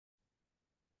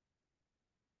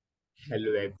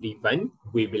Hello everyone,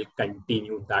 we will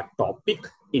continue the topic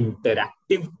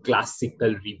interactive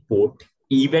classical report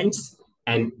events,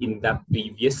 and in the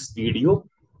previous video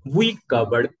we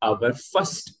covered our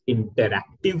first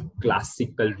interactive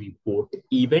classical report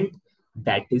event,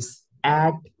 that is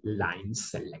add line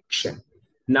selection.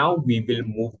 Now we will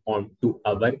move on to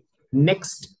our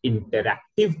next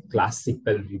interactive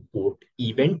classical report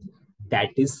event, that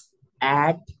is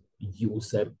add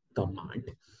user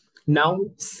command. Now,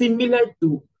 similar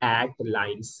to add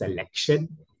line selection,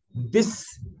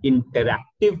 this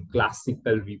interactive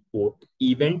classical report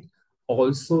event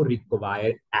also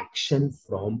require action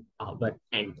from our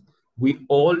end. We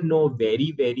all know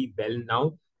very well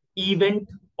now, event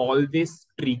always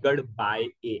triggered by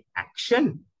a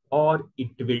action, or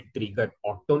it will trigger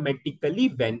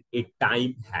automatically when a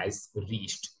time has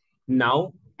reached.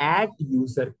 Now, add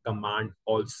user command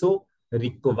also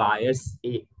requires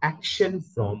a action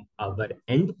from our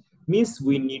end, means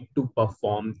we need to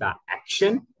perform the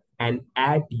action, and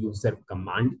add user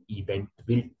command event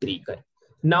will trigger.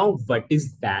 Now, what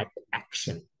is that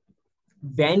action?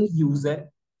 When user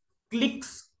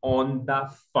clicks on the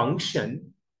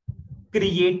function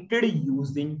created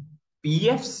using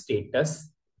PF status,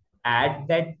 at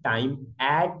that time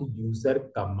add user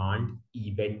command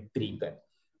event trigger.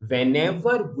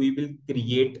 Whenever we will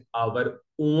create our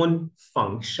own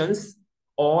functions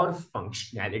or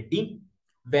functionality,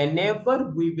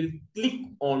 whenever we will click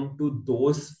onto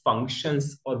those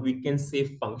functions, or we can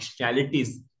say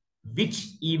functionalities, which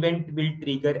event will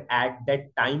trigger at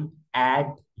that time?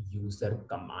 Add user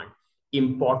command.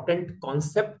 Important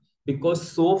concept, because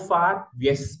so far,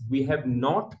 yes, we have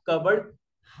not covered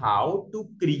how to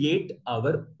create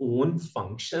our own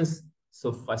functions.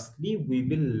 So firstly, we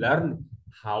will learn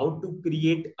how to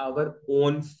create our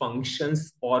own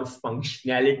functions or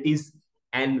functionalities.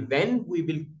 And when we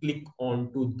will click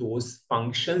onto those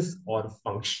functions or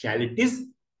functionalities,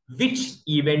 which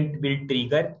event will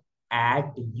trigger?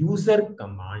 Add user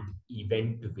command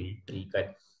event will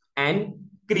trigger. And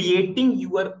creating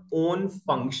your own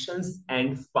functions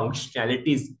and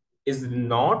functionalities is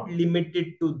not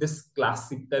limited to this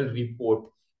classical report.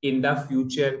 In the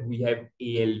future, we have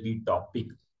ALV topic.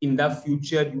 In the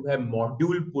future, you have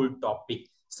module pull topic.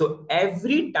 So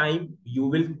every time you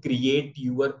will create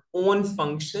your own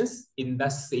functions in the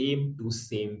same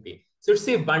way. So it's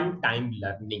a one-time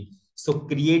learning. So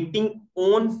creating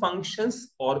own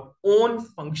functions or own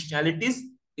functionalities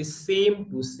is same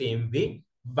way.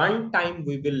 One time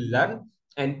we will learn,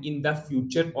 and in the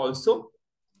future also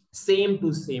same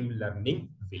learning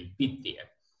will be there.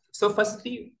 So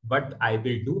firstly, what I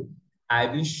will do, I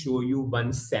will show you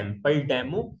one sample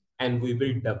demo, and we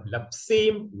will develop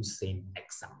same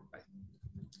example.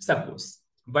 Suppose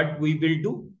what we will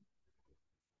do,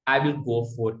 I will go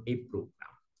for a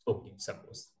program. Okay,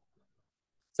 suppose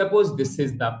this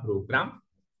is the program.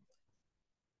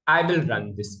 I will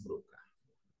run this program.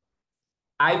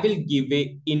 I will give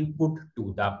a input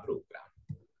to the program.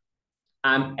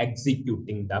 I'm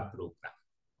executing the program.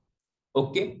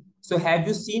 Okay. So have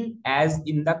you seen, as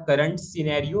in the current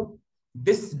scenario,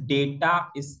 this data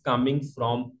is coming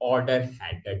from order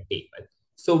header table.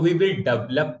 So we will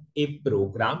develop a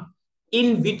program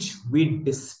in which we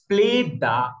display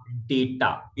the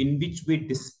data,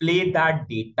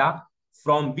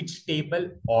 from which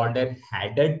table? Order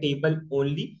header table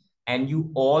only. And you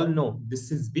all know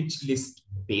this is which list?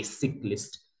 Basic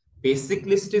list. Basic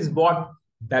list is what?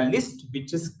 The list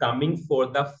which is coming for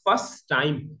the first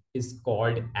time is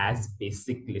called as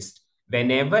basic list.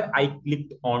 Whenever I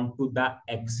clicked onto the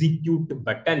execute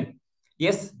button,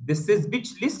 yes, this is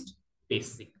which list?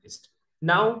 Basic list.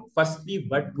 Now, firstly,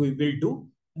 what we will do,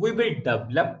 we will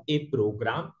develop a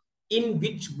program in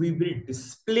which we will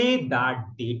display the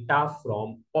data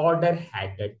from order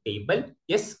header table,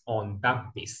 yes, on the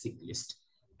basic list.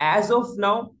 As of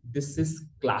now, this is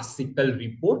classical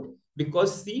report,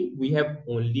 because see, we have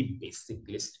only basic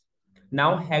list.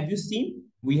 Now, have you seen,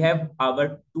 we have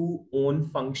our two own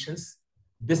functions.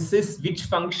 This is which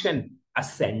function?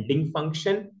 Ascending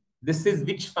function. This is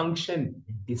which function?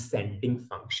 Descending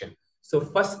function. So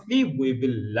firstly, we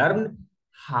will learn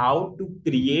how to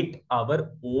create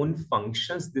our own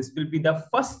functions. This will be the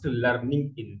first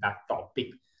learning in that topic,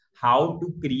 how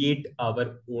to create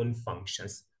our own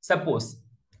functions. Suppose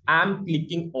I'm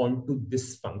clicking onto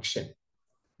this function.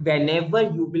 Whenever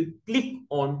you will click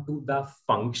onto the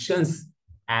functions,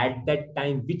 at that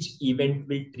time, which event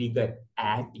will trigger?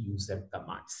 Add user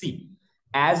command. See,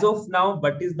 as of now,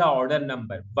 what is the order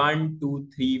number? 1, 2,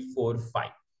 3, 4, 5.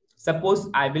 Suppose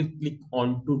I will click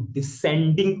onto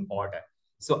descending order.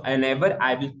 So whenever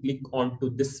I will click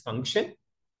onto this function,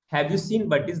 Have you seen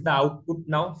what is the output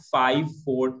now? 5,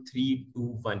 4, 3, 2,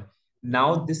 1.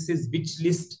 Now this is which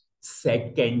list?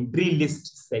 Secondary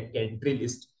list. Secondary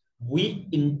list. We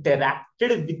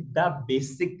interacted with the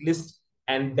basic list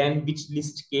and then which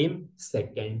list came?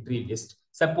 Secondary list.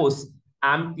 Suppose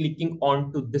I'm clicking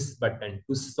onto this button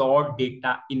to sort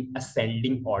data in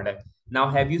ascending order. Now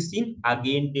have you seen?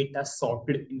 Again data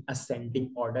sorted in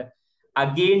ascending order.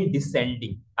 Again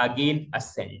descending. Again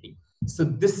ascending. So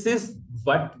this is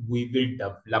what we will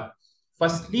develop.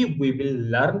 Firstly, we will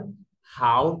learn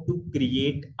how to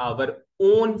create our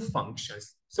own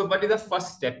functions. So what is the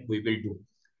first step we will do?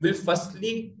 We'll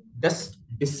firstly just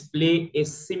display a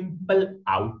simple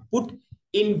output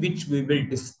in which we will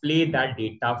display the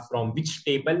data from which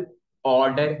table?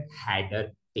 Order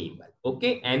header table.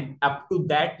 Okay, and up to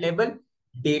that level,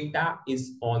 data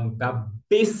is on the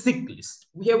basic list.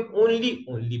 We have only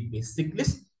basic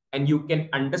list, and you can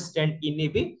understand in a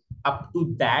way up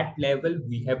to that level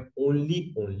we have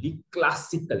only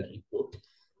classical report.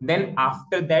 Then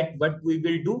after that, what we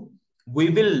will do? We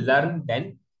will learn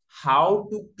then how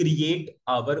to create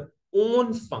our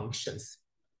own functions.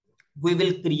 We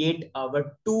will create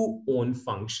our two own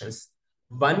functions.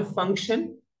 One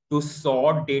function to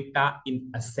sort data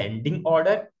in ascending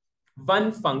order,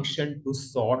 one function to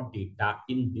sort data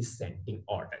in descending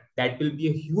order. That will be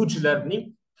a huge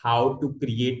learning how to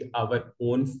create our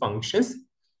own functions.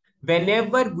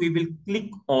 Whenever we will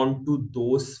click onto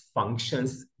those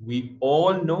functions, we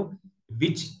all know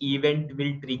which event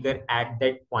will trigger at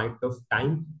that point of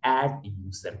time. Add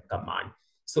user command.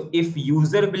 So if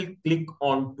user will click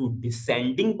onto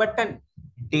descending button,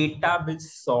 data will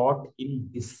sort in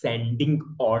descending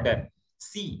order.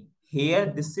 See here,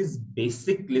 this is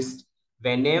basic list.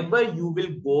 Whenever you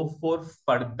will go for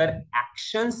further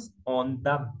actions on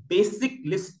the basic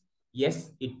list,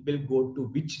 yes, it will go to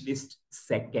which list?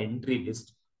 Secondary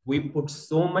list. We put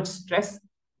so much stress.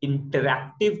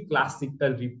 Interactive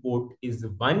classical report is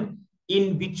one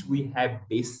in which we have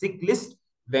basic list.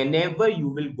 Whenever you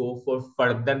will go for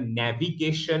further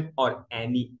navigation or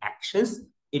any actions,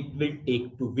 it will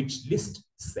take to which list?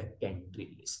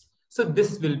 Secondary list. So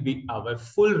this will be our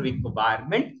full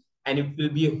requirement, and it will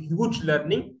be a huge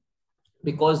learning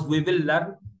because we will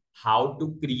learn how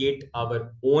to create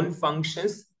our own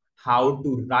functions, how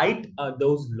to write how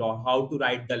to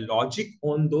write the logic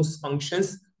on those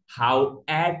functions, how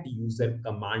add user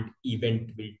command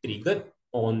event will trigger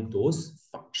on those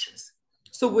functions.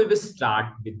 So we will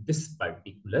start with this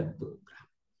particular program.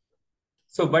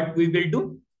 So what we will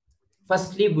do?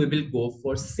 Firstly, we will go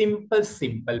for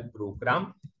simple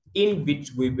program in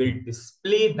which we will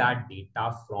display that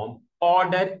data from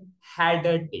order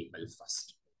header table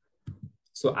first.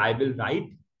 So I will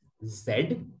write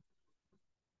Z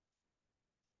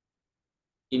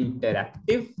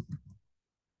interactive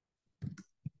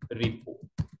report.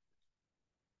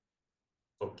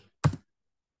 Okay.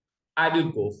 I will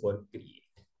go for create.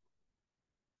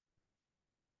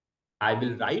 I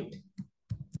will write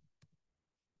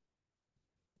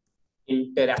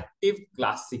interactive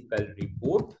classical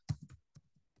report.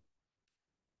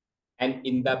 And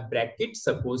in the bracket,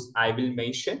 suppose I will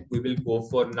mention, we will go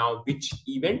for now which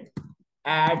event?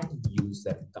 Add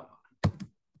user command.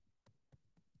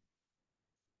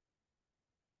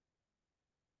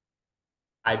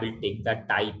 I will take the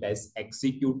type as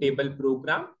executable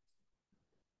program.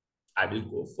 I will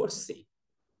go for save.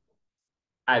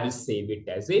 I will save it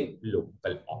as a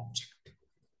local object.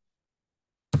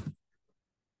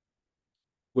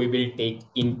 We will take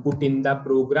input in the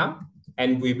program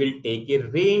and we will take a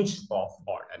range of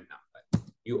order number.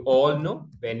 You all know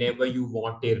whenever you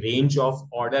want a range of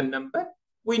order number,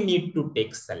 we need to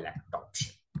take select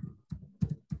option.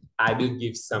 I will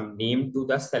give some name to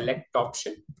the select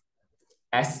option.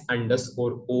 S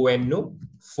underscore ONO,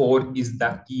 4 is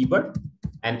the keyword,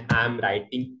 and I'm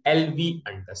writing LV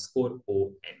underscore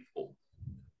ONO.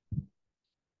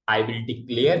 I will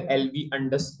declare LV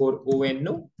underscore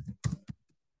ONO.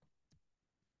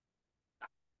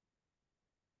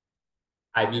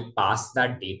 I will pass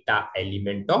the data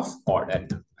element of order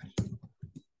number.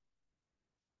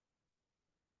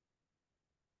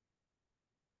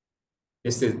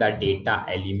 This is the data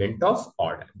element of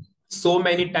order. So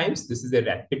many times, this is a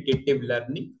repetitive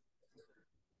learning.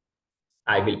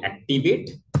 I will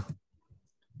activate.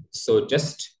 So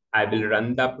just I will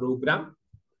run the program.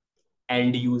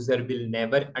 End user will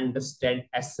never understand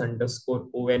S underscore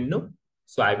ONO.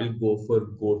 So I will go for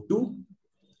go to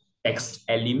text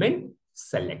element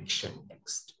selection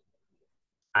text.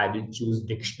 I will choose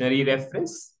dictionary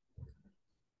reference.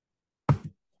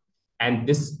 And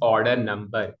this order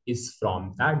number is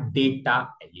from the data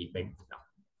element now.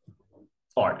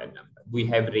 order number. We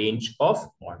have range of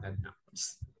order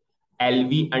numbers.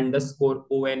 LV underscore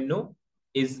ONO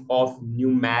is of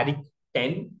numeric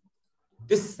 10.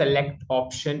 This select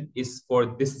option is for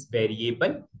this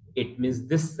variable. It means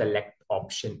this select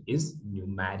option is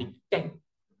numeric 10.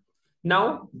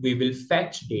 Now we will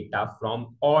fetch data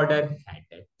from order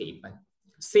header table.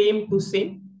 Same to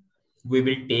same. We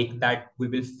will take that, we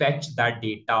will fetch the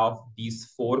data of these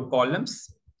 4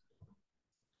 columns.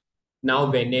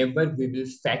 Now, whenever we will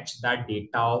fetch the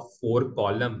data of 4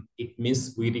 column, it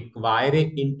means we require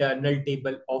an internal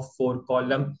table of 4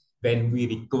 column. When we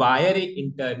require an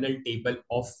internal table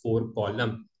of 4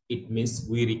 column, it means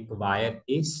we require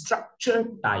a structure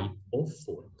type of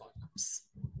 4 columns.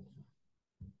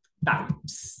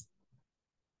 Types.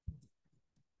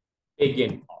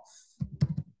 Again of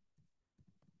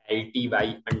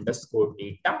LTY underscore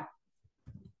data.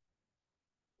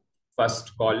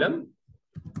 First column,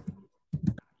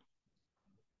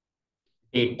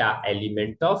 data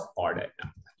element of order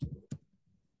number.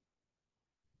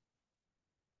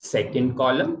 Second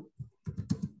column,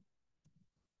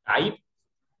 type,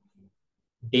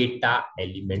 data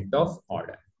element of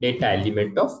order. Data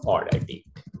element of order date.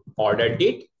 Order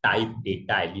date, type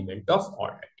data element of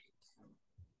order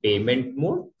date. Payment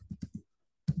mode,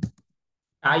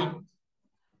 type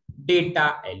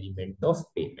data element of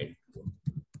payment mode.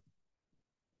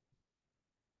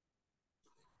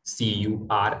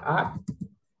 CURR,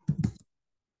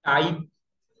 type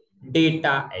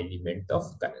data element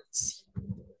of currency.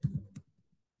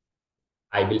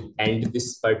 I will end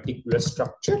this particular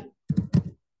structure.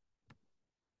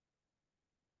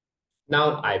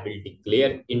 Now I will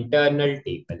declare internal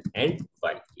table and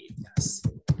work areas.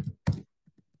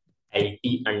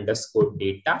 LT underscore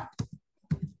data,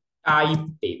 type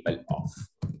table of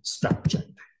structure.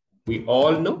 We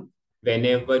all know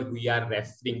whenever we are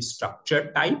referring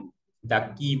structure type,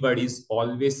 the keyword is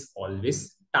always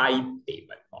type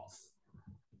table of.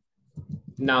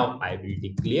 Now I will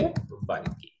declare work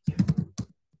area.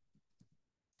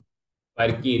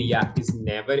 Work area is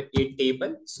never a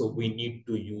table, so we need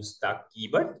to use the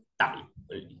keyword type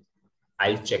only.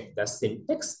 I'll check the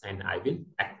syntax and I will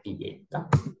activate the.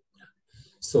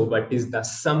 So what is the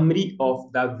summary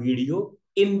of the video?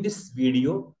 In this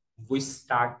video, we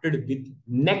started with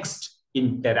next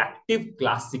interactive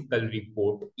classical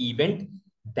report event,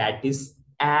 that is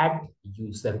add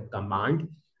user command.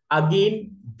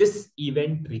 Again, this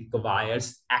event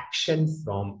requires action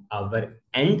from our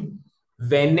end.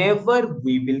 Whenever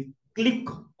we will click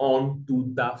on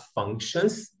to the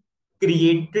functions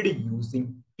created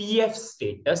using PF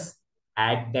status,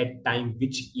 at that time,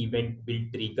 which event will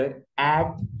trigger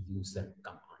add user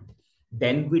command.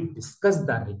 Then we discuss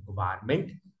the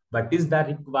requirement. What is the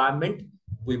requirement?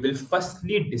 We will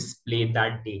firstly display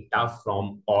the data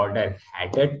from order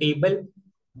header table.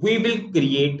 We will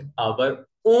create our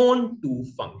own 2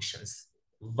 functions.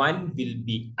 One will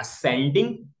be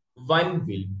ascending, one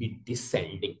will be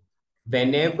descending.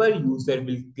 Whenever user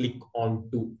will click on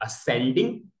to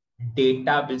ascending,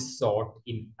 data will sort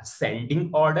in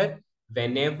ascending order.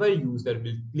 Whenever user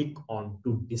will click on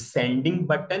to descending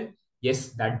button, yes,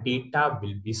 the data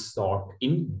will be sort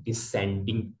in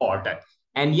descending order.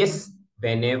 And yes,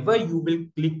 whenever you will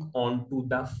click on to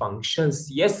the functions,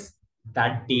 yes,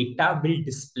 that data will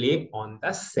display on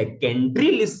the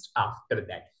secondary list after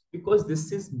that, because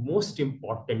this is most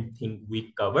important thing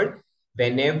we covered.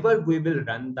 Whenever we will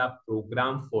run the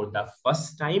program for the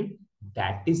first time,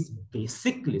 that is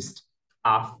basic list.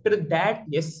 After that,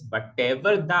 yes,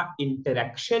 whatever the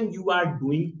interaction you are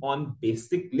doing on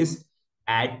basic list,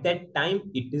 at that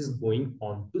time, it is going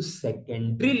on to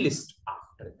secondary list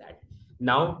after that.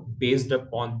 Now, based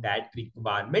upon that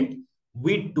requirement,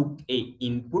 we took a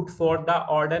input for the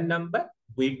order number.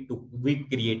 We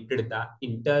created the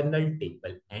internal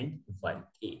table and work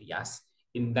areas.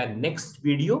 In the next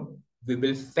video, we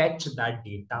will fetch the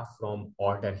data from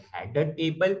order header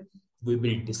table. We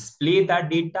will display the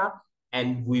data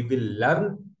and we will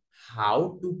learn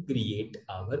how to create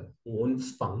our own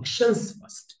functions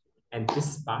first. And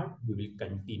this part we will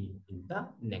continue in the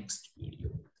next video.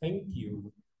 Thank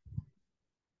you.